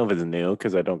don't even know if it's new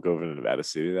because I don't go over to Nevada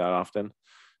City that often.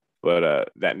 But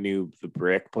the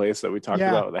brick place that we talked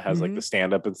about that has like the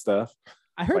stand up and stuff.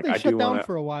 I heard they shut down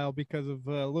for a while because of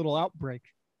a little outbreak.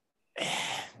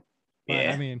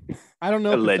 Yeah, I mean, I don't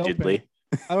know. Allegedly,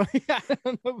 I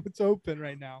don't know if it's open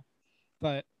right now.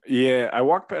 But yeah, I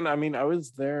walked in. I mean, I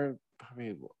was there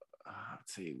probably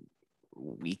let's see, a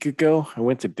week ago. I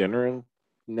went to dinner in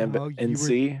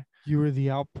NC. You were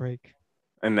the outbreak.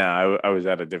 And now I was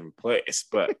at a different place,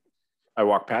 but I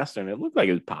walked past it and it looked like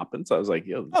it was popping. So I was like,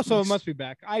 yo. So it must be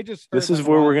back. This is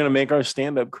where we're going to make our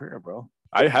stand-up career, bro.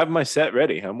 I have my set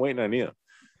ready. I'm waiting on you.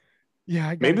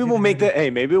 Yeah. Maybe we'll make that. Hey,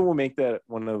 maybe we'll make that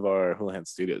one of our Houlihan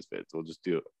Studios vids. We'll just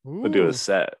do it. We'll do a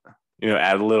set.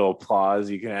 Add a little applause.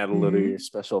 You can add a little of your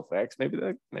special effects. Maybe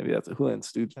that's a Houlihan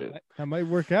Studios vid. That might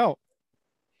work out.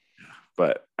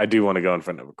 But I do want to go in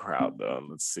front of a crowd though, and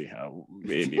let's see how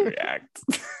maybe react.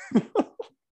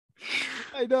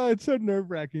 I know it's so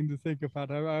nerve-wracking to think about.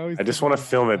 I just want to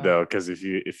film it though, because if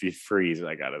you freeze,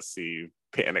 I gotta see you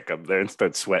panic up there and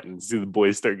start sweating. See the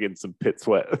boys start getting some pit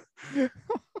sweat.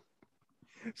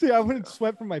 See, I wouldn't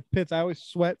sweat from my pits. I always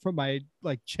sweat from my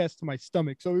like chest to my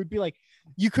stomach. So it would be like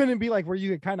you couldn't be like where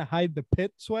you could kind of hide the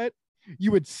pit sweat.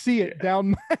 You would see it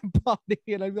down my body,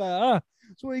 and I'd be like,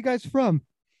 so where are you guys from?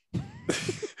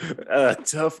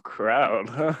 Tough crowd,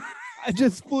 huh? I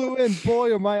just flew in.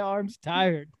 Boy, are my arms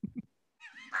tired.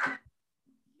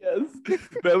 Yes,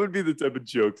 that would be the type of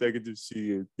jokes I could just see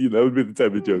you. That would be the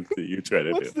type of jokes that you try to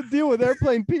do. What's the deal with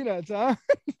airplane peanuts, huh?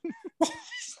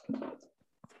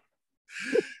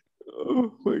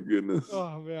 Oh my goodness.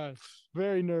 Oh man,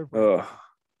 very nervous. Oh,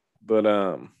 but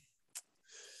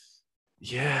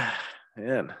yeah,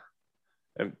 man.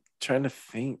 I'm trying to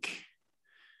think.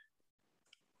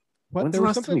 When's the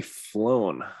last time we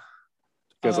flown?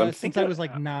 Because I'm thinking I was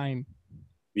like 9.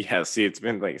 Yeah, see, it's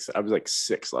been like I was like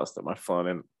 6 last time I flown,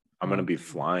 and I'm gonna be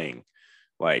flying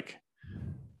like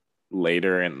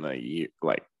later in the year,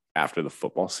 like after the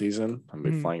football season. I'm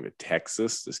gonna be flying to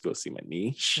Texas just go see my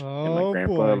niece and my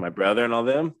grandpa and my brother and all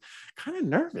them. Kind of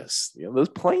nervous, those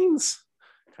planes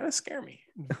kind of scare me.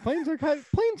 Planes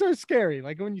are scary.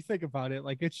 Like when you think about it,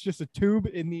 like it's just a tube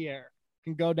in the air,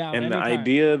 can go down. And anytime.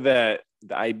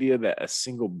 the idea that a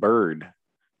single bird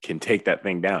can take that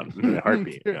thing down in a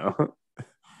heartbeat,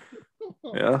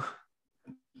 Yeah.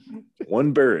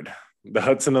 One bird, the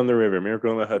Hudson on the river, Miracle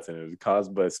on the Hudson. It was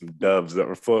caused by some doves that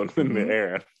were floating in the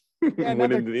air. Yeah,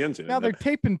 went into the engine. Now they're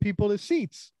taping people to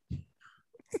seats.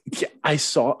 Yeah, I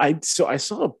saw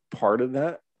a part of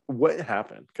that. What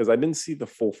happened? Because I didn't see the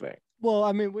full thing. Well,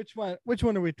 I mean, which one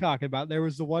are we talking about? There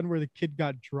was the one where the kid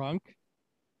got drunk.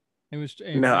 It was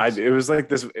like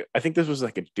this. I think this was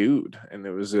like a dude, and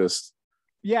it was just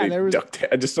there was duct tape.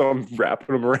 I just saw him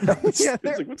wrapping him around. It's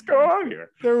like, what's going on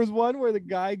here? There was one where the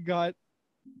guy got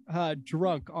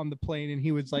drunk on the plane, and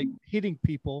he was like hitting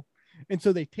people, and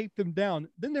so they taped him down.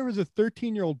 Then there was a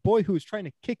 13-year-old boy who was trying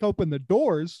to kick open the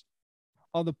doors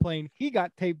on the plane. He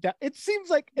got taped down. It seems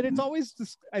like, and it's always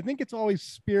I think it's always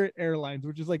Spirit Airlines,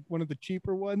 which is like one of the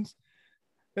cheaper ones.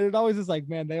 And it always is like,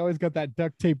 man, they always got that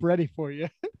duct tape ready for you.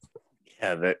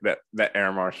 Yeah, that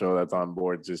air marshal that's on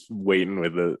board just waiting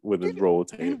with his roll of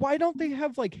tape. And why don't they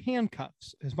have like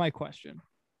handcuffs? Is my question.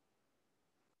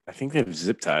 I think they have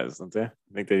zip ties, don't they? I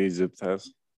think they need zip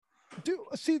ties.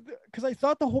 See, because I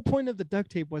thought the whole point of the duct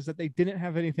tape was that they didn't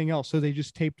have anything else, so they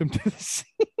just taped them to the seat.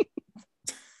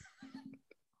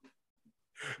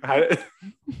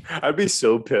 I'd be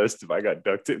so pissed if I got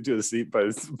duct taped to the seat by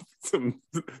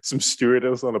some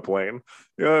stewardess on a plane.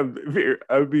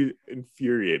 I would be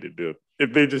infuriated, dude.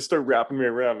 If they just start wrapping me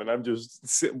around and I'm just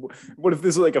sitting. What if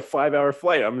this is like a 5-hour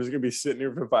flight? I'm just gonna be sitting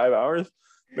here for 5 hours.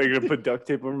 They're gonna put duct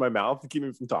tape over my mouth to keep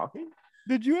me from talking.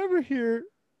 Did you ever hear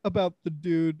about the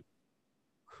dude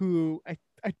who I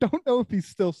don't know if he's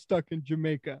still stuck in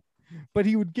Jamaica, but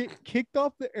he would get kicked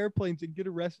off the airplanes and get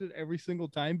arrested every single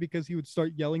time because he would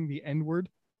start yelling the N-word.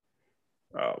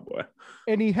 Oh boy.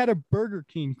 And he had a Burger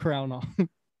King crown on.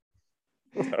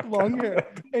 Long hair.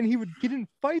 And he would get in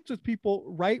fights with people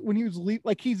right when he was leaving.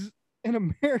 Like he's an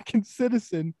American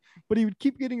citizen, but he would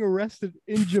keep getting arrested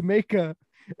in Jamaica.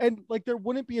 And like there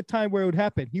wouldn't be a time where it would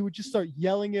happen. He would just start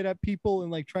yelling it at people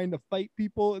and like trying to fight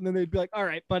people. And then they'd be like, all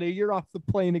right, buddy, you're off the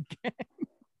plane again.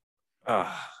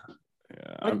 Yeah.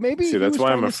 Like maybe that's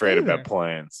why I'm afraid about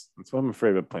planes. That's why I'm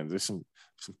afraid of planes. There's some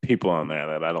people on there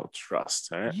that I don't trust.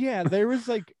 Right? Yeah, there was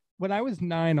like when I was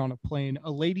 9 on a plane,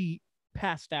 a lady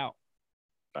passed out.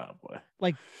 Oh boy.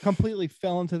 Like completely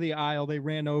fell into the aisle. They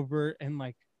ran over and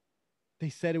like they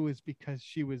said it was because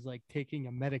she was like taking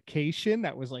a medication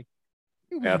that was like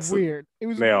it was weird. It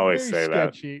was they always say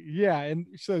sketchy. that. Yeah. And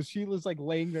so she was like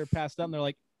laying there passed out and they're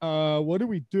like, what do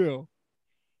we do?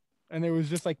 And it was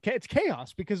just like it's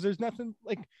chaos because there's nothing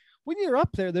like when you're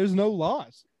up there, there's no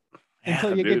laws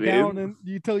until you get down and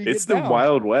until you it's get down. It's the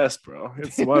Wild West, bro.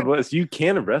 It's the Wild West. You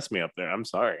can't arrest me up there. I'm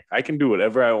sorry. I can do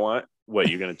whatever I want. What,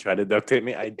 you're gonna try to duct tape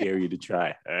me? I dare you to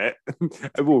try. All right.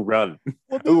 I will run.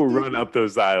 I will run up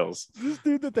those aisles. This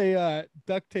dude that they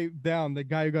duct taped down, the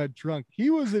guy who got drunk, he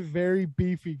was a very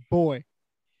beefy boy.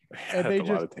 And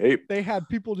they had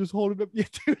people just holding up. Yeah,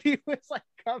 dude, he was like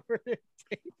covered in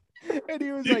tape. And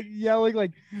he was like yelling,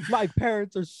 like, my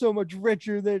parents are so much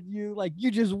richer than you. Like, you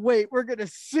just wait, we're gonna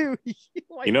sue you.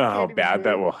 Like, you know how bad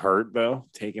that will hurt though,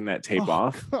 taking that tape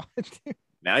off. God,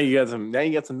 now you got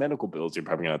some medical bills you're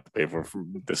probably gonna have to pay for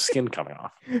from the skin coming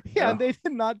off. Yeah, they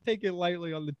did not take it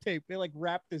lightly on the tape. They like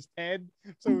wrapped his head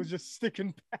so it was just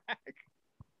sticking back.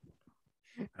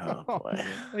 Oh boy.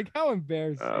 Like how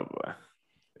embarrassing. Oh boy.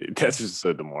 That's just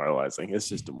so demoralizing. It's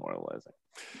just demoralizing.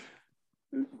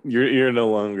 You're no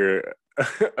longer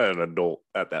an adult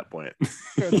at that point.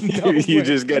 You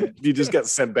just got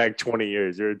sent back 20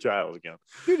 years. You're a child again.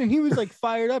 Dude, and he was like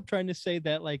fired up trying to say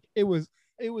that like it was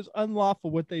unlawful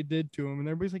what they did to him. And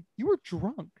everybody's like, you were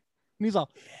drunk. And he's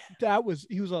all,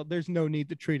 there's no need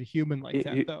to treat a human like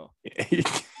that though.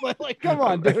 Like, come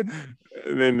on, dude.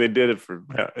 And then they did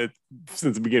it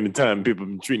since the beginning of time. People have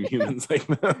been treating humans like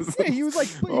that. Yeah, he was like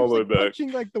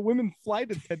punching like the women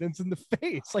flight attendants in the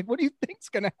face. Like, what do you think's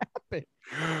gonna happen?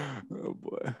 Oh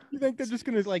boy. You think they're just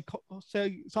gonna like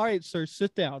say, sorry, sir,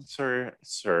 sit down. Sir,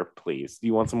 please. Do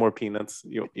you want some more peanuts?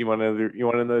 You want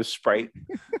another Sprite?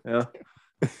 Yeah.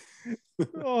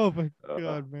 Oh my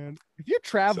god, man. If you're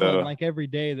traveling like every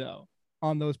day though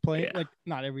on those planes, like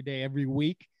not every day, every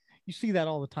week, you see that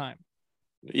all the time.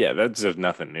 Yeah, that's just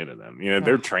nothing new to them. You know,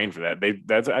 they're trained for that.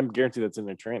 I'm guaranteed that's in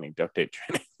their training, duct tape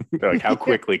training. They're like, how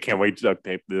quickly can we duct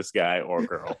tape this guy or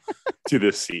girl to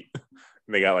this seat? And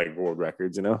they got like world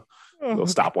records, you know, a little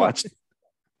stopwatch.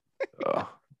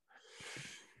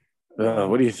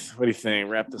 What do you think?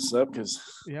 Wrap this up, because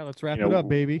let's wrap it up,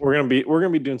 baby. We're gonna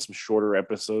be doing some shorter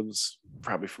episodes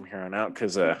probably from here on out,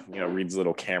 because Reed's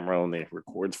little camera only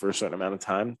records for a certain amount of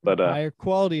time, but higher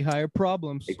quality, higher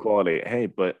problems. Equality. Hey,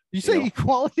 but you say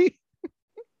equality?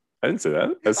 I didn't say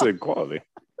that. I said quality.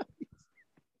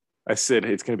 I said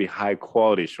it's gonna be high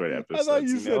quality short episodes. I thought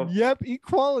you said yep,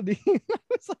 equality.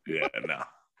 Yeah, no,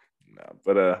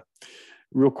 but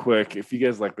real quick, if you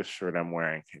guys like the shirt I'm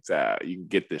wearing, it's you can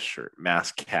get this shirt,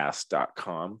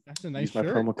 maskcast.com. That's a nice shirt.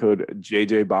 Use my promo code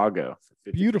JJBago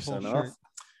for 50% beautiful off. shirt.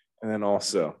 And then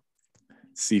also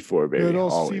C4, baby. Good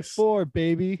old always. C4,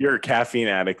 baby. You're a caffeine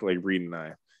addict like Reed and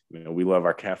I. You know, we love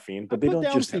our caffeine, but they don't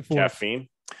just have caffeine.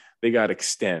 They got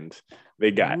Extend. They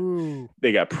got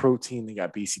protein. They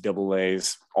got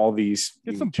BCAAs. All these.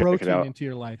 Get some protein into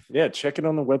your life. Yeah, check it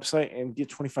on the website and get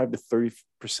 25 to 30%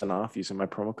 off using my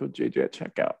promo code JJ at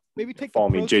checkout. Maybe take the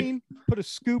protein, put a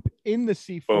scoop in the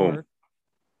C4. Boom.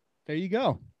 There you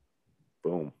go.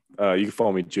 Boom. You can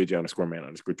follow me,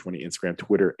 JJ_man_20, Instagram,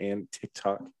 Twitter, and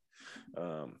TikTok.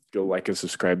 Go like and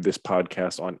subscribe this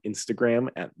podcast on Instagram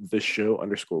at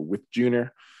 @theshow_with_Junior.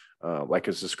 Like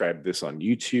and subscribe this on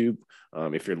YouTube.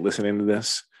 If you're listening to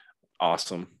this,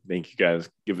 awesome. Thank you guys.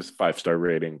 Give us a 5-star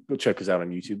rating. Go check us out on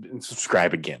YouTube and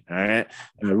subscribe again. All right.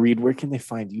 And Reed, where can they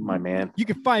find you, my man? You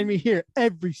can find me here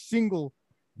every single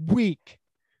week.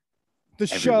 The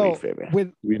show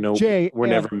with Jay. We're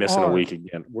never missing a week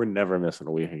again. We're never missing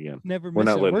a week again. Never. We're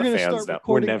not letting the fans down.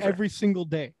 We're never every single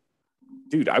day.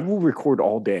 Dude, I will record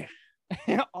all day.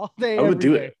 All day. I would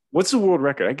do it. What's the world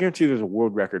record? I guarantee there's a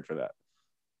world record for that.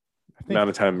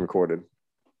 Amount of time recorded.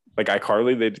 Like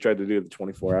iCarly, they tried to do the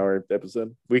 24-hour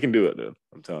episode. We can do it, dude.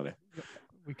 I'm telling you.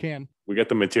 We can. We got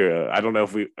the material. I don't know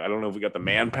if we got the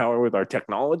manpower with our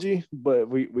technology, but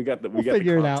we got the content.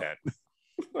 It out.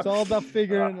 It's all about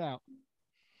figuring it out.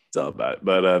 It's all about it.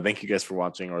 But thank you guys for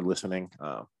watching or listening.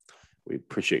 We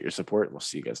appreciate your support. We'll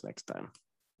see you guys next time.